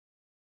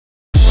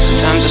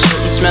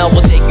smell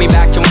will take me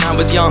back to when I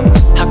was young.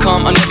 How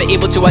come I'm never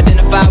able to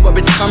identify where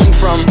it's coming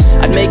from?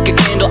 I'd make a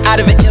candle out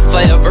of it if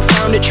I ever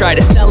found it. Try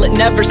to sell it,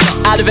 never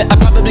sell out of it. I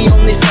probably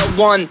only sell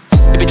one.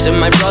 Maybe to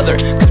my brother,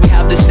 cause we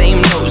have the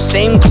same nose,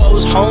 same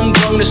clothes,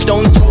 homegrown, a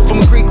stone's throw from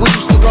a creek we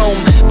used to roam.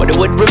 But it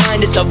would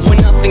remind us of when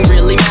nothing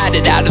really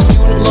mattered. Out of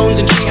student loans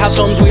and treehouse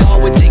homes, we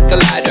all would take the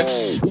ladder.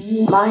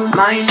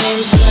 My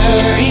name's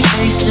Blurry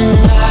Face and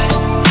I